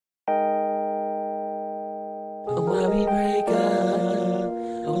we break up,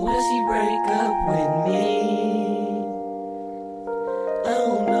 or when she break up with me. I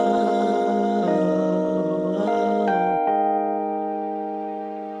don't know.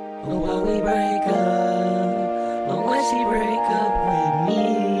 Or when we break up, or when she break up with me.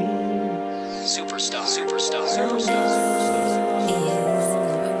 Superstar.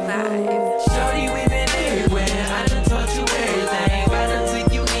 Shorty, we been everywhere. I done taught you everything. I done took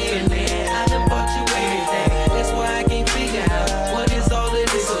you here and there. I done bought you everything. That's why I can't figure out what is all of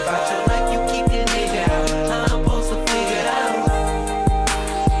this about. Your life, you keep your nigga out. I'm supposed to figure it out.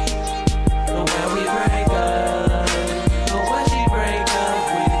 But when we break up, or when she break up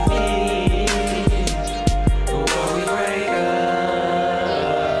with me. But when we break up.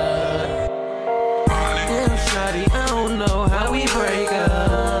 Damn, shorty, I don't know how we break up.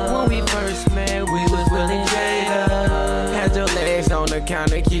 When we first met, we was willing jaded. Had your legs on the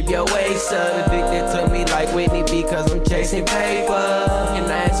counter, keep your waist up. Addicted to me like Whitney because I'm chasing paper. And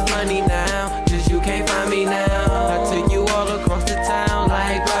that's funny now, just you can't find me now. I took you all across the town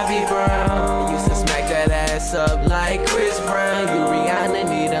like Bobby Brown. Used to smack that ass up like Chris Brown. You Rihanna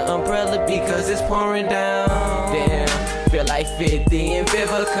need an umbrella because it's pouring down. Damn, feel like 50 in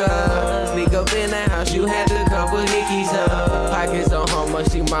Vivica. Sneak up in the house, you had a couple hickeys up. Pockets on how much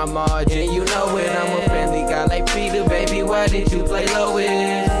see my margin, you know it. I'm a friendly guy like Peter, baby, why did you play low with?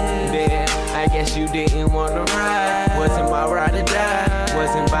 Damn, I guess you didn't wanna ride. Wasn't my ride or die,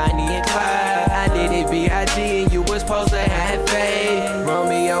 wasn't Bonnie and Clyde. I did it B.I.G. and you was supposed to have faith.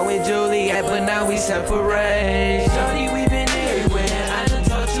 Romeo and Juliet, but now we separate. Shorty, we been everywhere. I done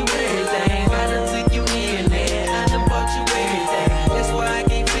taught you everything. I done took you here and there. I done bought you everything. That's why I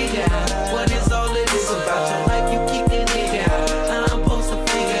can't figure out what is all of this about. Your life, you keep your nigga out. I'm supposed to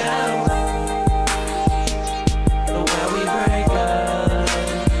figure out. But when we break up,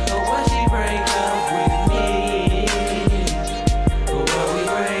 or when she break up with me. But when we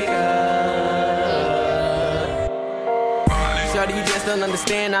break up. Shorty, you just don't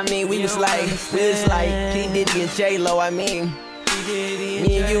understand. I mean, we was like P. Diddy and J-Lo. I mean,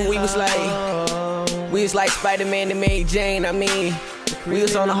 me and you, we was like Spider-Man and Mary Jane. I mean, we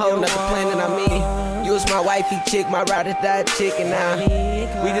was on a whole nother planet. I mean, you was my wifey chick, my ride or die chick, and now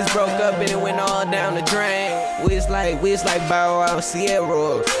we just broke up and it went all down the drain. We was like Bow Wow,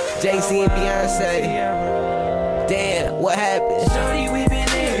 Sierra, Jay-Z and Beyonce. Damn, what happened? Shorty, we been